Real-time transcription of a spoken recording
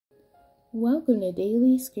Welcome to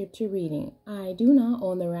Daily Scripture Reading. I do not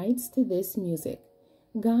own the rights to this music.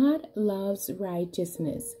 God loves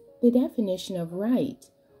righteousness. The definition of right,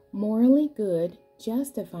 morally good,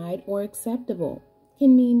 justified, or acceptable,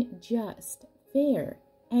 can mean just, fair,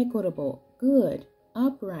 equitable, good,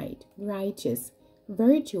 upright, righteous,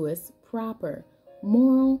 virtuous, proper,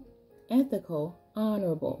 moral, ethical,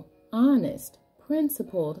 honorable, honest,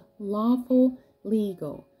 principled, lawful,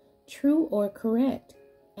 legal, true or correct,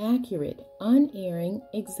 accurate, unerring,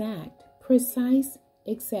 exact, precise,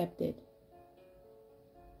 accepted.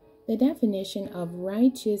 The definition of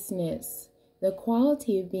righteousness, the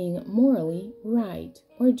quality of being morally right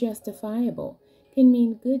or justifiable, can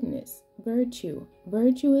mean goodness, virtue,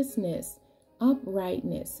 virtuousness,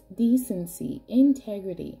 uprightness, decency,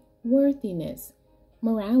 integrity, worthiness,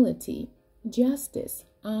 morality, justice,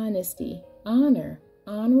 honesty, honor,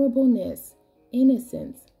 honorableness,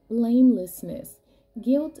 innocence, blamelessness,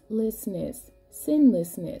 guiltlessness,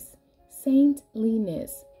 sinlessness,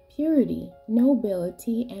 saintliness, purity,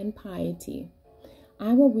 nobility, and piety.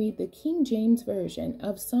 I will read the King James Version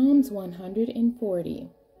of Psalms 140.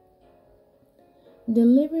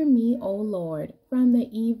 Deliver me, O Lord, from the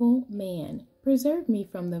evil man. Preserve me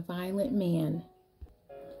from the violent man,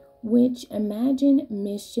 which imagine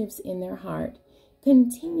mischiefs in their heart.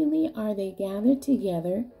 Continually are they gathered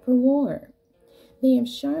together for war. They have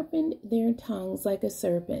sharpened their tongues like a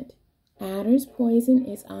serpent. Adder's poison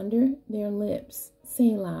is under their lips.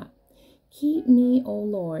 Selah. Keep me, O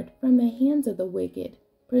Lord, from the hands of the wicked.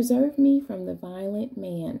 Preserve me from the violent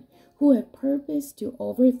man, who have purposed to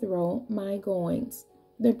overthrow my goings.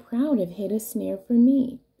 The proud have hid a snare for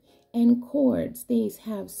me, and cords they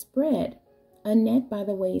have spread, a net by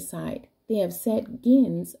the wayside. They have set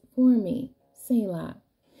gins for me. Selah.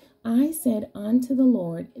 I said unto the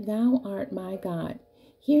Lord, Thou art my God.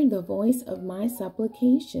 Hear the voice of my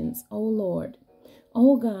supplications, O Lord.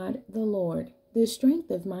 O God, the Lord, the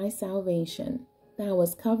strength of my salvation. Thou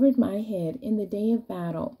hast covered my head in the day of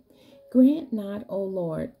battle. Grant not, O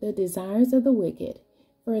Lord, the desires of the wicked.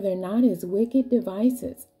 Further not his wicked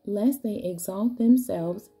devices, lest they exalt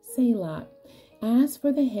themselves. Selah. As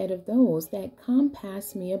for the head of those that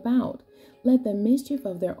compass me about, let the mischief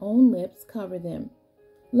of their own lips cover them.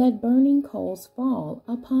 Let burning coals fall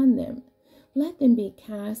upon them. Let them be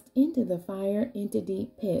cast into the fire, into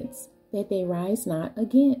deep pits, that they rise not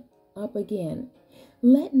up again.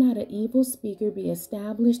 Let not an evil speaker be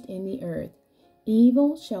established in the earth.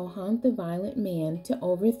 Evil shall hunt the violent man to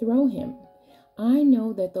overthrow him. I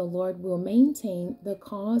know that the Lord will maintain the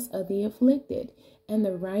cause of the afflicted and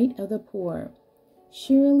the right of the poor.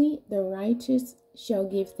 Surely the righteous shall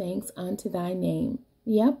give thanks unto thy name.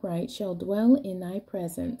 The upright shall dwell in thy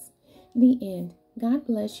presence. The end. God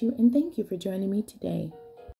bless you, and thank you for joining me today.